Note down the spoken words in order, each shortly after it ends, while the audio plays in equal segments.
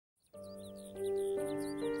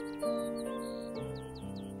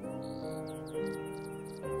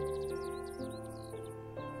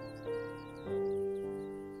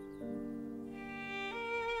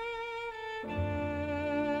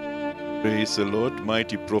Praise the Lord,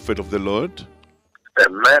 mighty prophet of the Lord.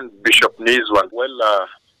 Amen, Bishop Niswan. Well,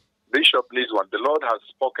 Bishop Niswan, the Lord has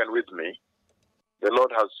spoken with me. The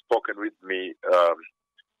Lord has spoken with me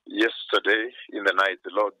yesterday in the night.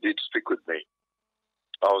 The Lord did speak with me.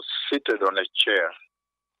 I was seated on a chair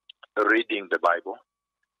reading the Bible.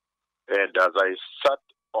 And as I sat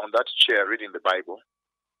on that chair reading the Bible,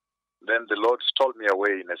 then the Lord stole me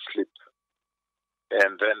away in a sleep.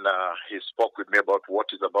 And then he spoke with me about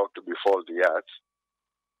what is about to befall the earth,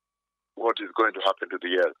 what is going to happen to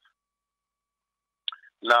the earth.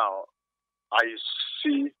 Now, I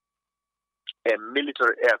see a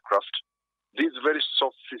military aircraft, these very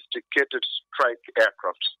sophisticated strike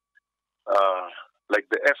aircrafts, like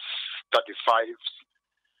the F-35s.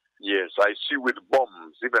 Yes, I see with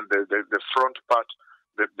bombs, even the front part,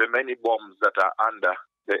 the many bombs that are under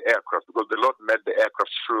the aircraft, because the Lord made the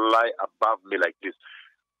aircraft fly above me like this,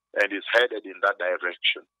 and is headed in that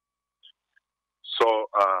direction. So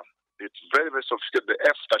it's very, very sophisticated. The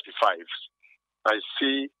F-35s, I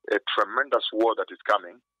see a tremendous war that is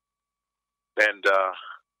coming, and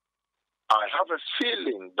I have a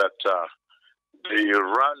feeling that the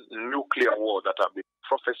Iran nuclear war that I've been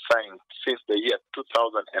prophesying since the year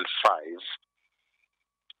 2005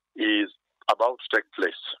 is about to take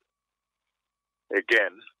place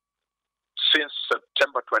again since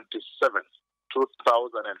September 27th,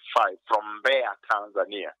 2005, from Mbeya,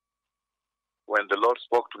 Tanzania, when the Lord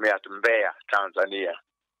spoke to me at Mbeya, Tanzania,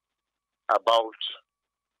 about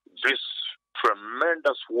this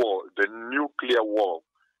tremendous war, the nuclear war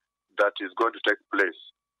that is going to take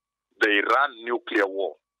place, the Iran nuclear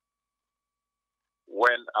war,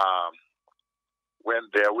 when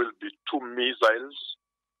there will be two missiles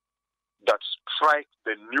that strike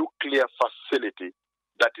the nuclear facility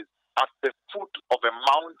that is at the foot of a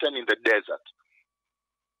mountain in the desert.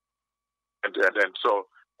 And so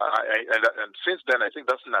since then, I think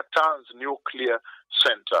that's Natanz Nuclear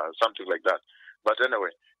Center, something like that. But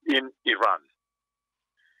anyway, in Iran.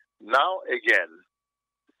 Now again,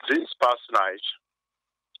 this past night,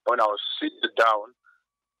 when I was seated down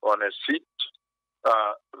on a seat,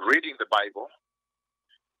 reading the Bible,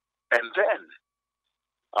 and then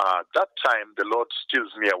that time the Lord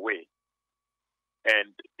steals me away,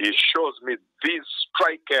 and He shows me these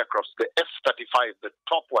strike aircrafts, the F-35, the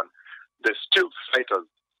top one, the stealth fighters,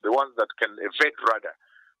 the ones that can evade radar.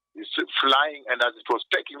 It's flying, and as it was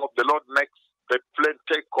taking off, the Lord makes the plane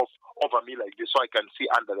take off over me like this, so I can see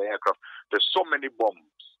under the aircraft. There's so many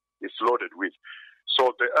bombs it's loaded with.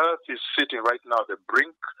 So the earth is sitting right now at the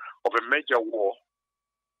brink of a major war.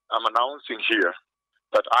 I'm announcing here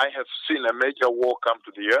that I have seen a major war come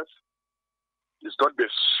to the earth. It's going to be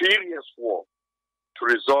a serious war to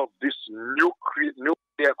resolve this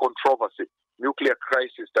nuclear controversy, nuclear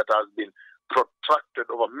crisis that has been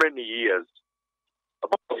protracted over many years,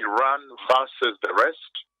 about Iran versus the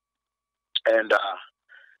rest. And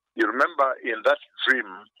you remember in that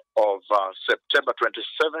dream of September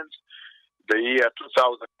 27th, the year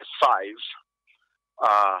 2005,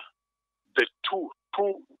 the two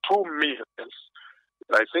missiles,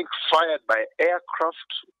 I think, fired by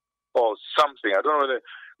aircraft or something. I don't know.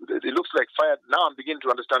 It looks like fired. Now I'm beginning to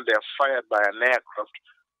understand they are fired by an aircraft.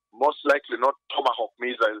 Most likely not Tomahawk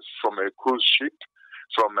missiles from a cruise ship,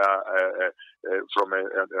 from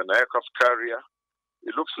an aircraft carrier.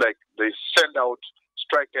 It looks like they send out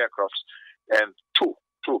strike aircrafts, and two,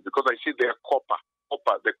 because I see their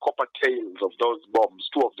the copper tails of those bombs,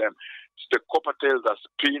 two of them. The copper tails are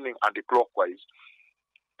spinning anti-clockwise.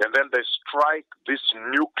 And then they strike this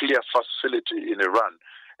nuclear facility in Iran.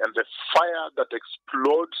 And the fire that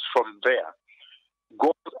explodes from there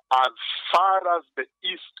goes as far as the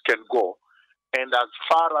east can go and as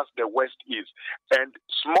far as the west is. And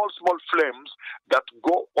small flames that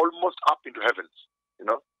go almost up into heavens,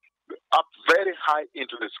 up very high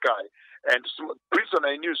into the sky. And the reason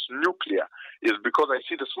I use nuclear is because I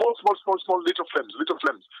see the small little flames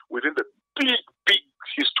within the big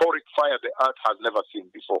historic fire the earth has never seen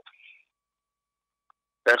before.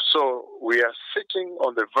 And so we are sitting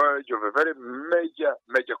on the verge of a very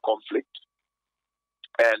major conflict.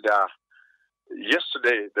 And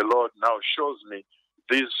yesterday, the Lord now shows me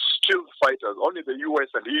these stealth fighters. Only the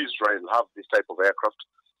U.S. and Israel have this type of aircraft.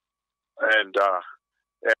 And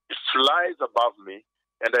it flies above me,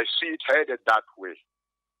 and I see it headed that way.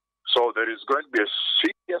 So there is going to be a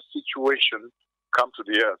serious situation come to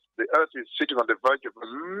the earth. The earth is sitting on the verge of a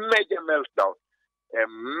major meltdown, a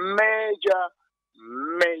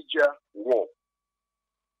major war.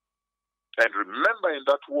 And remember, in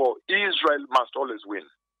that war, Israel must always win.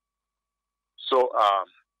 So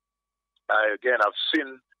I've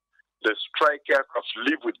seen the strike aircraft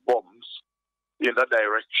leave with bombs, in that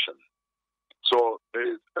direction. So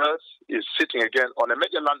the earth is sitting again on a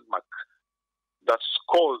major landmark that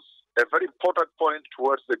scores a very important point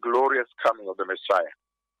towards the glorious coming of the Messiah.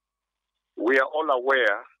 We are all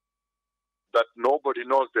aware that nobody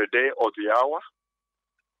knows the day or the hour,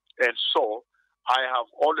 and so I have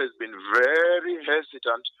always been very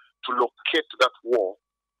hesitant to locate that war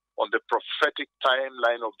on the prophetic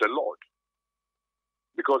timeline of the Lord.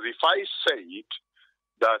 Because if I said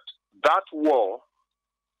that that war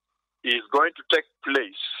is going to take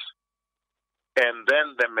place and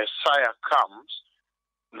then the Messiah comes,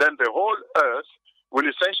 then the whole earth will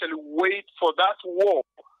essentially wait for that war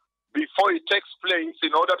before it takes place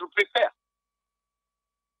in order to prepare.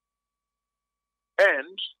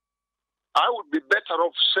 And I would be better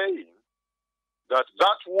off saying that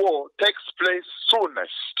that war takes place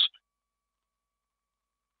soonest.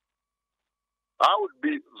 I would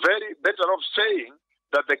be very better off saying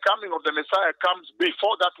that the coming of the Messiah comes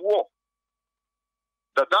before that war.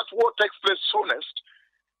 That war takes place soonest,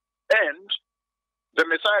 and the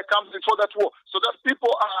Messiah comes before that war, so that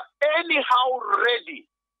people are anyhow ready,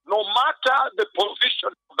 no matter the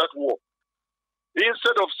position of that war.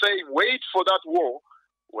 Instead of saying, wait for that war,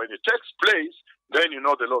 when it takes place, then you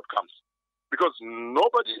know the Lord comes. Because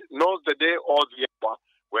nobody knows the day or the hour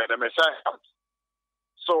when the Messiah comes.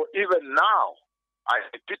 So even now, I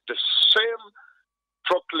did the same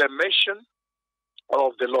proclamation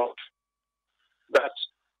of the Lord, that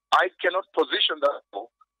I cannot position that war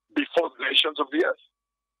before the nations of the earth.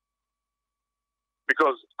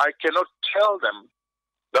 Because I cannot tell them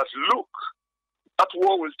that, look, that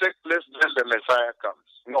war will take place when the Messiah comes.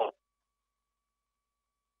 No.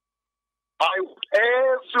 I want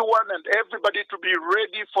everyone and everybody to be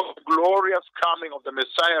ready for the glorious coming of the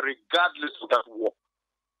Messiah, regardless of that war.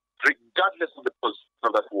 Regardless of the position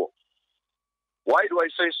of that war. Why do I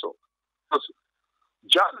say so? Because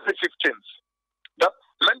January 15th, that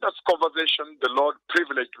tremendous conversation the Lord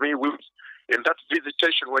privileged me with in that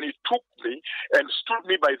visitation when He took me and stood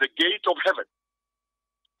me by the gate of heaven.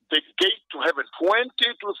 The gate to heaven, 20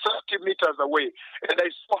 to 30 meters away. And I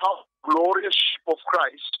saw how glorious ship of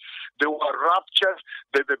Christ, they were raptured,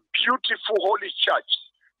 the beautiful holy church,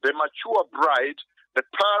 the mature bride, the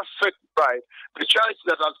perfect bride, the church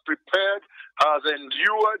that has prepared, has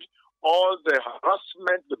endured all the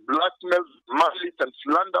harassment, the blackmail, malice, and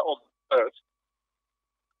slander of earth,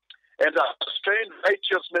 and has sustained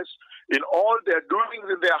righteousness in all their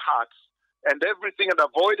doings in their hearts, and everything, and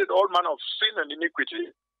avoided all manner of sin and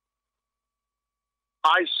iniquity.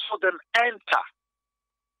 I saw them enter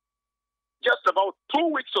just about 2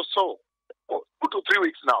 weeks or so, or 2 to 3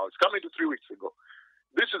 weeks now. It's coming to 3 weeks ago.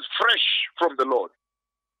 This is fresh from the Lord.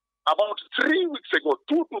 About 3 weeks ago,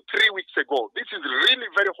 2 to 3 weeks ago, this is really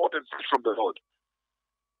very hot and fresh from the Lord.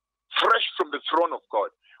 Fresh from the throne of God.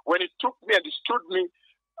 When He took me and He stood me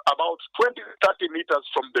about 20 to 30 meters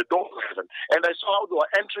from the door of heaven, and I saw how they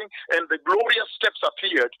were entering, and the glorious steps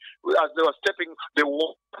appeared as they were stepping. They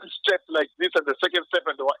were one step like this and the second step,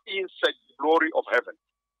 and they were inside the glory of heaven.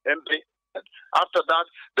 And after that,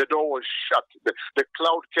 the door was shut. The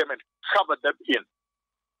cloud came and covered them in.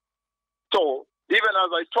 So, even as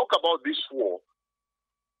I talk about this war,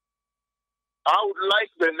 I would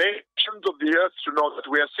like the nations of the earth to know that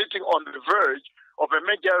we are sitting on the verge of a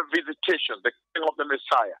major visitation, the coming of the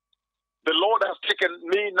Messiah. The Lord has taken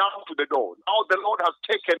me now to the door. Now the Lord has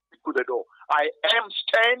taken me to the door. I am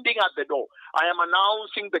standing at the door. I am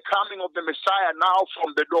announcing the coming of the Messiah now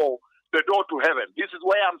from the door to heaven. This is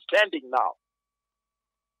where I'm standing now.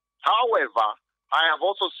 However, I have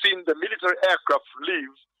also seen the military aircraft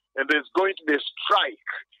leave, and there's going to be a strike.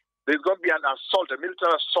 There's going to be an assault, a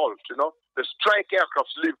military assault, The strike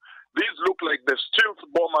aircrafts leave. These look like the stealth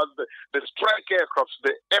bombers, the strike aircrafts,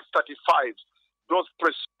 the F-35s, those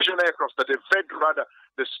precision aircrafts, the Fed radar,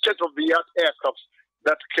 the state-of-the-art aircrafts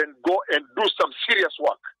that can go and do some serious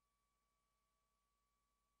work.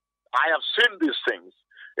 I have seen these things,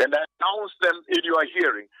 and I announce them in your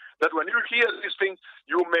hearing, that when you hear these things,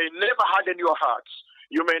 you may never harden your hearts.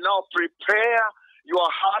 You may now prepare your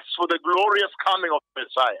hearts for the glorious coming of the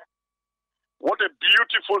Messiah. What a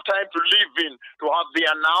beautiful time to live in, to have the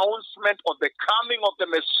announcement of the coming of the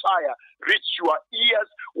Messiah reach your ears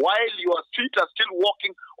while your feet are still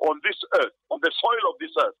walking on this earth, on the soil of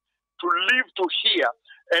this earth. To live to hear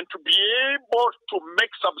and to be able to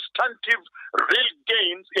make substantive real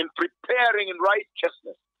gains in preparing in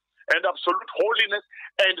righteousness and absolute holiness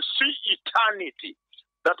and see eternity.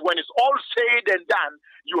 That when it's all said and done,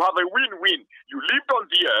 you have a win-win. You lived on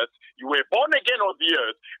the earth, you were born again on the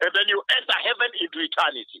earth, and then you enter heaven into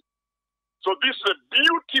eternity. So this is a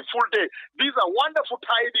beautiful day. These are wonderful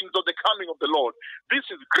tidings of the coming of the Lord. This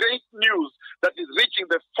is great news that is reaching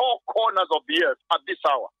the four corners of the earth at this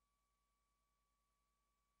hour.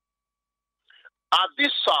 At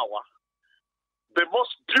this hour, the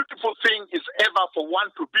most beautiful thing is ever for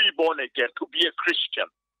one to be born again, to be a Christian,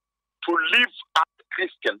 to live as a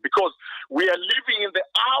Christian, because we are living in the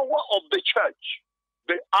hour of the church.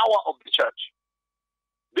 The hour of the church.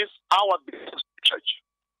 This hour belongs to the church.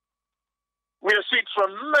 We are seeing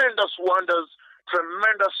tremendous wonders,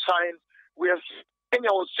 tremendous signs. We are seeing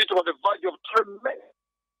our city on the verge of tremendous,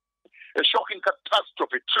 a shocking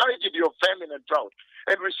catastrophe, tragedy of famine and drought.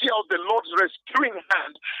 And we see how the Lord's rescuing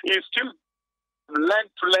hand is still land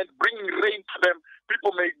to land, bringing rain to them.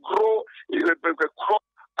 People may grow crop,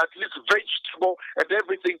 at least vegetable and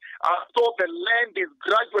everything. So the land is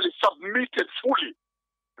gradually submitted fully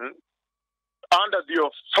under the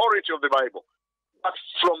authority of the Bible. But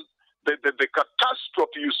from the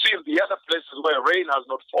catastrophe you see in the other places where rain has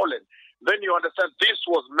not fallen, then you understand this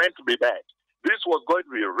was meant to be bad. This was going to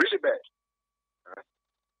be really bad.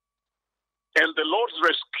 And the Lord's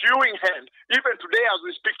rescuing hand, even today as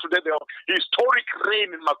we speak today, there are historic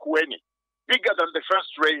rain in Makueni, bigger than the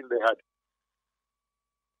first rain they had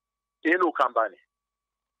in Ukambani.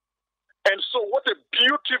 And so what a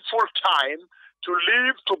beautiful time to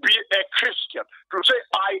live, to be a Christian, to say,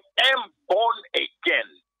 I am born again.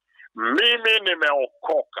 Mimi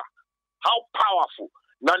nimeokoka. How powerful.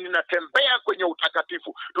 Na ninatembea kwenye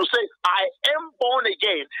utakatifu. To say, I am born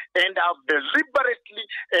again and I've deliberately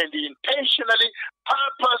and intentionally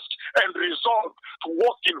purposed and resolved to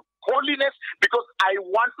walk in holiness because I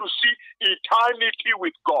want to see eternity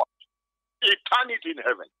with God. Eternity in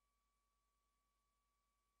heaven.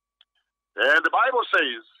 And the Bible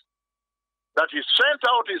says that he sent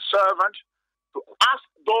out his servant to ask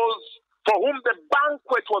those for whom the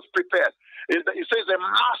banquet was prepared. He says a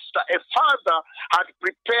master, a father had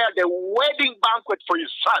prepared a wedding banquet for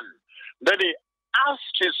his son. Then he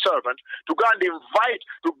asked his servant to go and invite,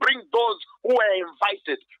 to bring those who were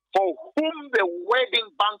invited, for whom the wedding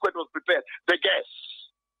banquet was prepared, the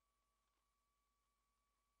guests.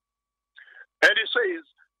 And he says,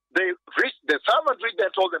 the servant reached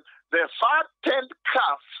and told them, the fattened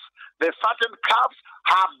calves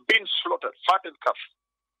have been slaughtered. Fattened calves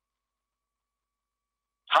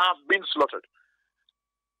have been slaughtered.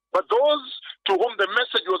 But those to whom the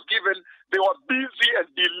message was given, they were busy and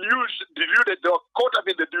deluded. They were caught up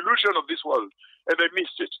in the delusion of this world, and they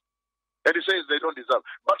missed it. And he says they don't deserve.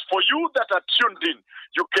 But for you that are tuned in,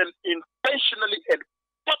 you can intentionally and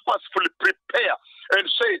purposefully prepare and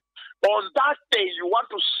say, on that day you want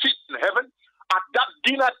to sit in heaven at that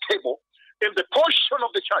dinner table in the portion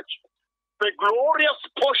of the church, the glorious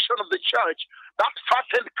portion of the church, that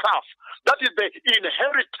fattened calf, that is the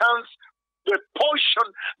inheritance, the portion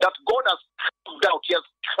that God has cut out. He has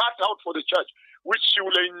cut out for the church, which you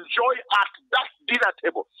will enjoy at that dinner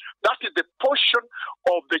table. That is the portion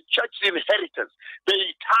of the church's inheritance, the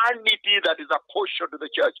eternity that is apportioned to the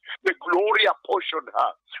church, the glory apportioned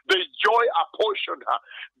her, the joy apportioned her,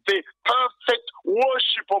 the perfect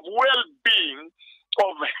worship of well-being,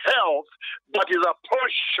 of health that is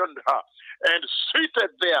apportioned her, and seated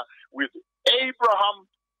there with Abraham,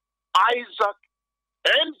 Isaac,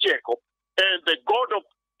 and Jacob, and the God of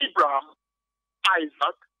Abraham,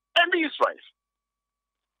 Isaac, and Israel.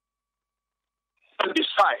 And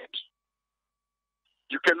decide.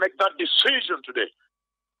 You can make that decision today,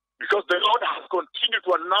 because the Lord has continued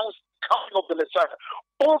to announce the coming of the Messiah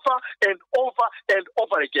over and over and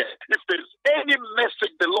over again. If there is any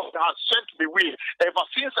message the Lord has sent me with ever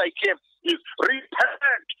since I came, is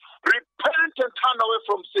repent. Repent and turn away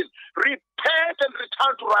from sin. Repent and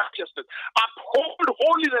return to righteousness. Uphold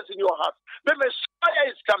holiness in your heart. The Messiah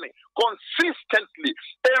is coming consistently.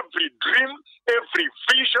 Every dream, every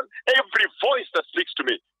vision, every voice that speaks to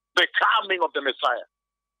me, the coming of the Messiah.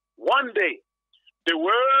 One day, the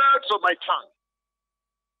words of my tongue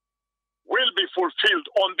will be fulfilled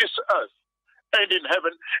on this earth and in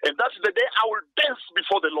heaven. And that's the day I will dance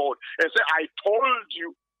before the Lord and say, I told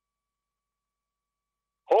you.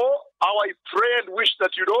 Oh, how I pray and wish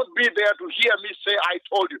that you don't be there to hear me say, I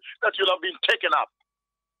told you, that you'll have been taken up.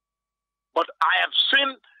 But I have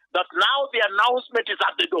seen that now the announcement is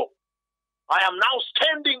at the door. I am now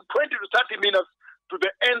standing 20 to 30 minutes to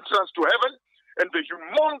the entrance to heaven, and the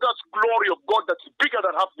humongous glory of God that's bigger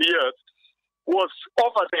than half the earth was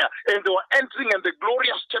over there. And they were entering, and the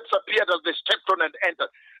glorious steps appeared as they stepped on and entered.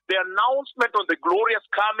 The announcement on the glorious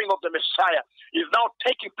coming of the Messiah is now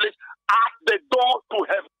taking place at the door to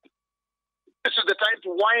heaven. This is the time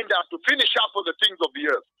to wind up, to finish up on the things of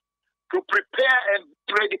the earth, to prepare and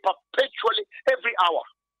ready perpetually every hour,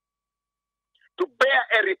 to bear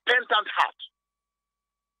a repentant heart.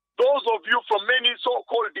 Those of you from many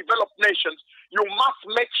so-called developed nations, you must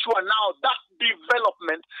make sure now that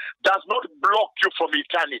development does not block you from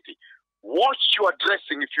eternity. Watch your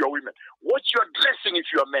dressing if you are women. Watch your dressing if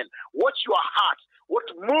you are men. Watch your heart. What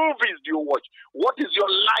movies do you watch? What is your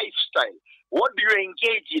lifestyle? What do you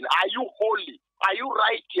engage in? Are you holy? Are you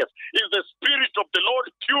righteous? Is the Spirit of the Lord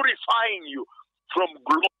purifying you from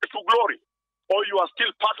glory to glory? Or you are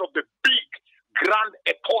still part of the big, grand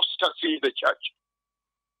apostasy in the church?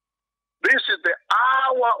 This is the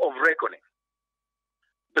hour of reckoning.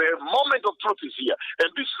 The moment of truth is here.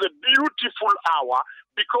 And this is a beautiful hour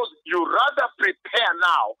because you rather prepare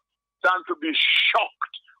now than to be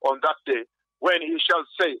shocked on that day when he shall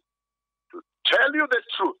say, to tell you the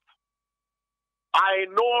truth, I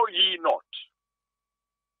know ye not.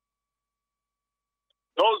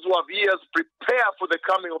 Those who have ears, prepare for the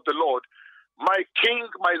coming of the Lord. My King,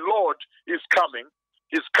 my Lord is coming.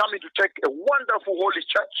 He's coming to take a wonderful holy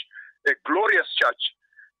church, a glorious church,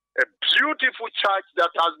 a beautiful church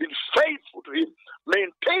that has been faithful to him,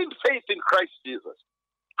 maintained faith in Christ Jesus,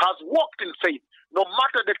 has walked in faith no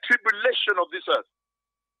matter the tribulation of this earth,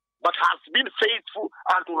 but has been faithful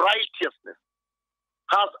unto righteousness,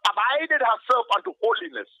 has abided herself unto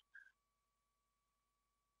holiness,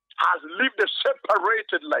 has lived a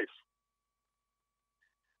separated life.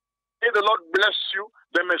 May the Lord bless you.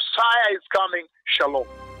 The Messiah is coming.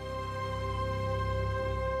 Shalom.